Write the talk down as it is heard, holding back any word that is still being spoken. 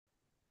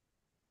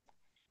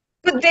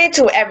Good day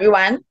to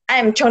everyone. I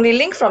am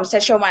Ling from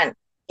Session 1.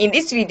 In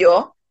this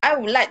video, I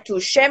would like to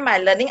share my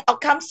learning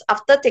outcomes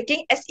after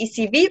taking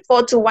SECV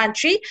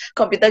 4213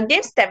 Computer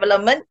Games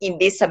Development in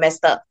this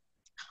semester.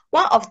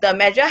 One of the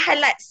major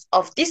highlights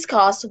of this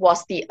course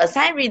was the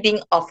assigned reading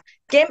of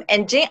Game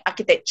Engine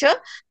Architecture,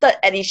 3rd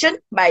edition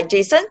by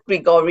Jason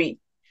Gregory.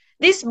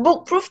 This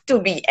book proved to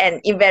be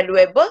an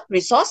invaluable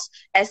resource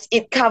as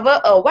it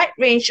covered a wide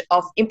range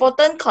of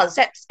important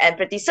concepts and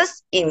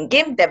practices in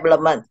game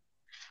development.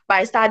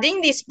 By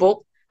studying this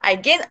book, I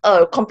gained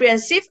a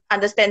comprehensive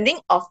understanding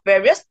of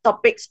various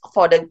topics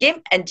for the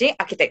game engine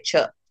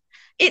architecture.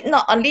 It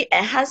not only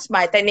enhanced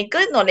my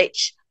technical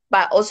knowledge,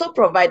 but also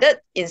provided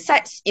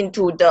insights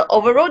into the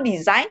overall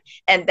design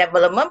and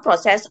development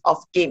process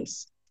of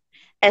games.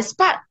 As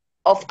part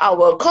of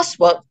our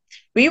coursework,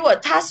 we were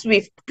tasked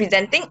with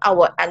presenting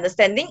our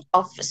understanding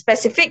of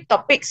specific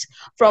topics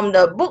from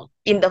the book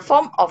in the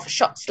form of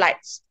short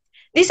slides.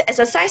 This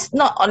exercise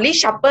not only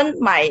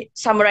sharpened my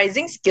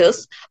summarizing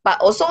skills,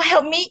 but also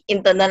helped me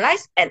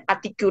internalize and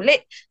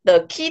articulate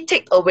the key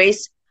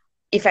takeaways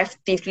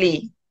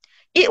effectively.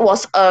 It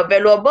was a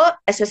valuable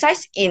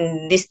exercise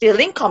in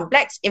distilling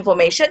complex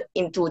information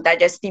into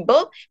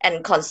digestible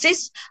and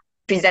concise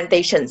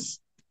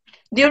presentations.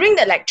 During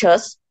the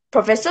lectures,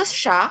 Professor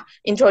Shah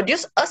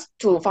introduced us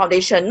to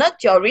foundational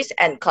theories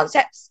and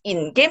concepts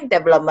in game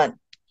development.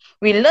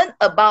 We learned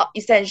about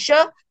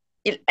essential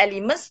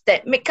elements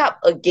that make up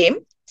a game,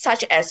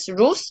 such as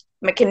rules,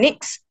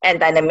 mechanics, and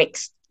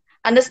dynamics.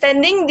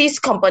 Understanding these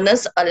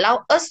components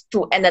allow us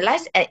to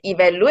analyze and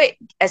evaluate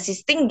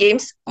existing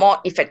games more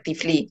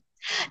effectively.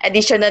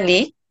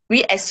 Additionally,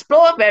 we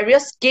explore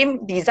various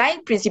game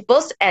design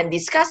principles and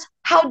discuss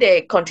how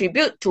they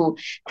contribute to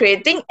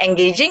creating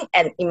engaging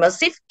and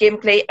immersive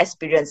gameplay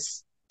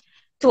experience.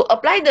 To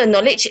apply the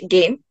knowledge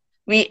gained,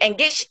 we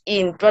engage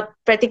in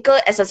practical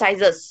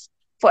exercises.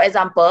 For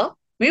example,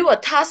 we were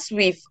tasked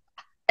with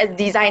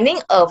designing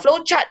a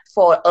flowchart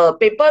for a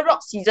paper,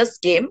 rock, scissors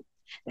game.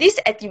 This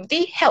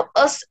activity helped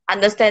us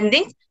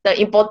understanding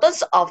the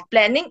importance of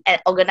planning and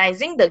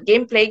organizing the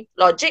gameplay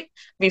logic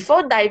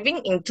before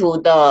diving into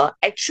the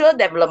actual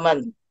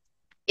development.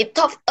 It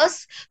taught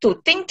us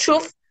to think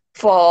through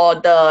for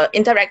the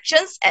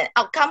interactions and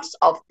outcomes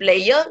of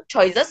player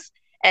choices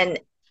and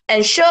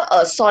ensure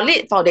a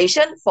solid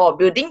foundation for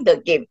building the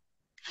game.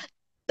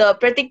 The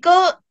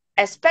practical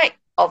aspect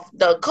of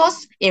the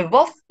course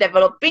involved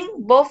developing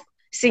both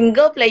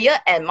single-player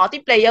and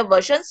multiplayer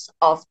versions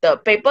of the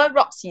paper,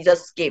 rock,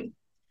 scissors game.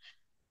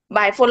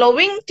 By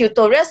following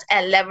tutorials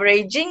and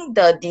leveraging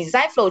the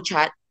design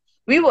flowchart,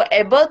 we were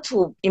able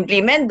to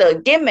implement the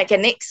game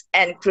mechanics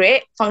and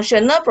create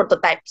functional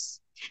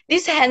prototypes.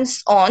 This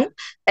hands-on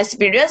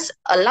experience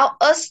allowed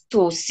us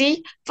to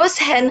see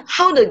firsthand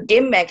how the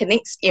game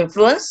mechanics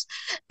influence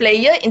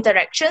player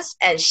interactions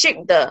and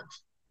shape the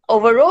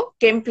overall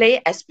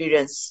gameplay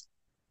experience.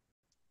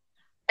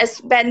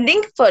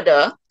 Expanding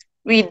further,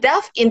 we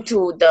delve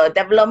into the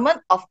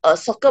development of a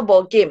soccer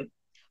ball game.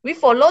 We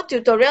follow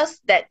tutorials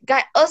that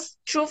guide us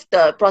through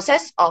the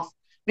process of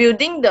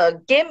building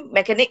the game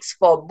mechanics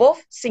for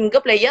both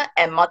single-player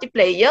and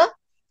multiplayer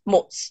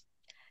modes.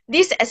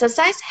 This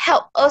exercise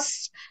helps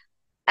us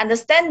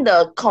understand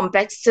the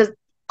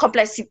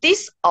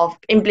complexities of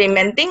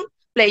implementing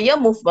player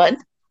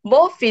movement,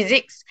 ball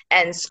physics,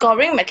 and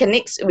scoring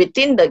mechanics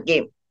within the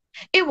game.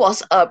 It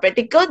was a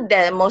practical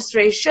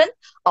demonstration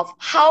of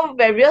how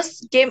various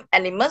game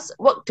elements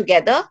work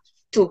together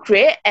to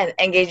create an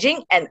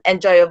engaging and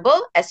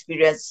enjoyable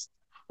experience.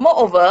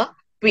 Moreover,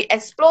 we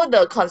explore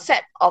the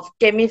concept of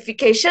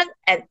gamification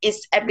and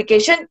its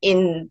application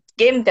in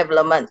game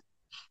development.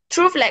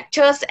 Through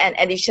lectures and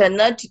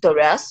additional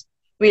tutorials,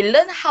 we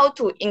learn how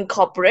to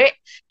incorporate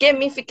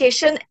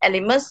gamification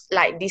elements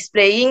like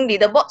displaying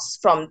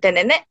leaderboards from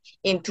Tenet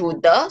into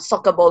the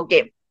soccer ball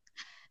game.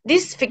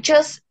 These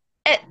features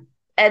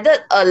added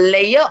a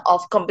layer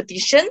of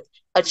competition,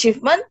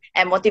 achievement,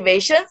 and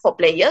motivation for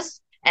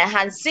players,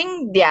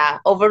 enhancing their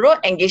overall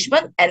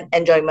engagement and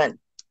enjoyment.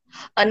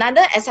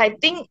 Another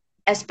exciting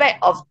aspect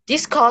of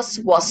this course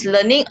was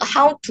learning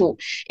how to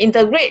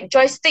integrate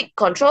joystick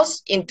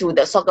controls into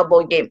the soccer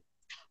ball game.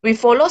 We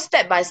follow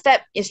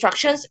step-by-step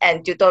instructions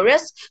and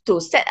tutorials to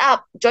set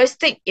up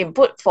joystick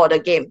input for the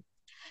game.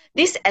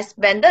 This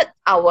expanded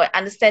our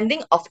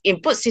understanding of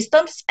input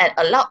systems and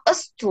allowed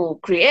us to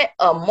create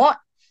a more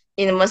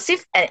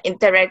immersive and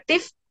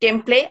interactive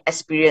gameplay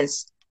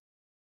experience.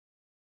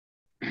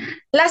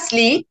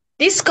 Lastly,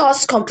 this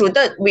course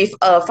concluded with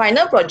a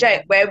final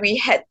project where we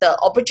had the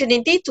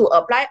opportunity to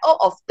apply all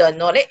of the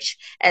knowledge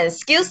and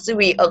skills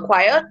we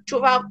acquired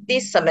throughout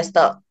this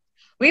semester.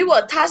 We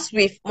were tasked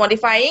with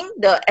modifying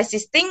the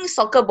existing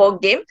soccer ball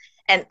game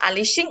and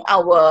unleashing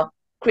our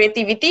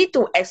creativity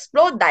to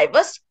explore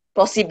diverse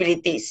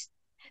possibilities.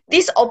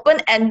 This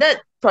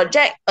open-ended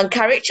project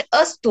encouraged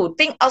us to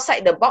think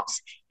outside the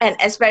box and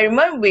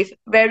experiment with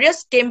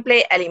various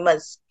gameplay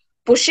elements,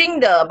 pushing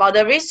the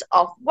boundaries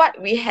of what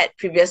we had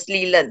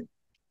previously learned.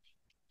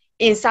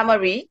 In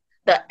summary,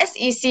 the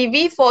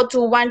SECV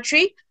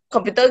 4213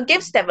 computer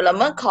games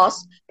development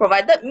course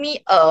provided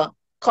me a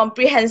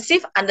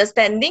comprehensive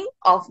understanding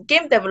of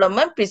game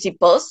development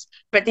principles,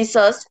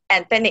 practices,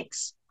 and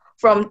techniques.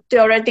 From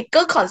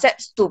theoretical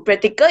concepts to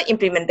practical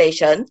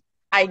implementation,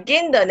 I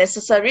gained the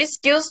necessary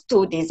skills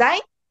to design,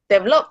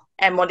 develop,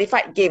 and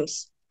modify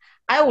games.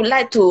 I would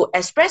like to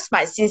express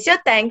my sincere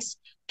thanks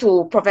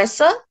to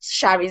Professor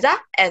Shariza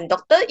and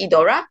Dr.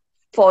 Idora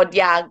for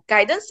their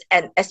guidance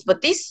and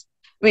expertise,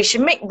 which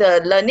make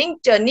the learning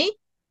journey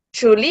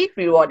truly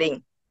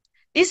rewarding.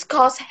 This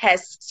course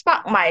has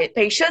sparked my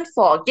passion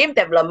for game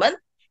development,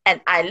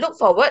 and I look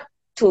forward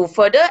to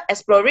further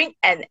exploring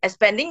and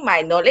expanding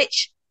my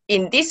knowledge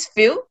in this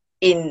field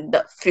in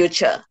the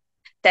future.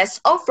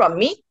 That's all from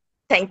me.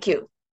 Thank you.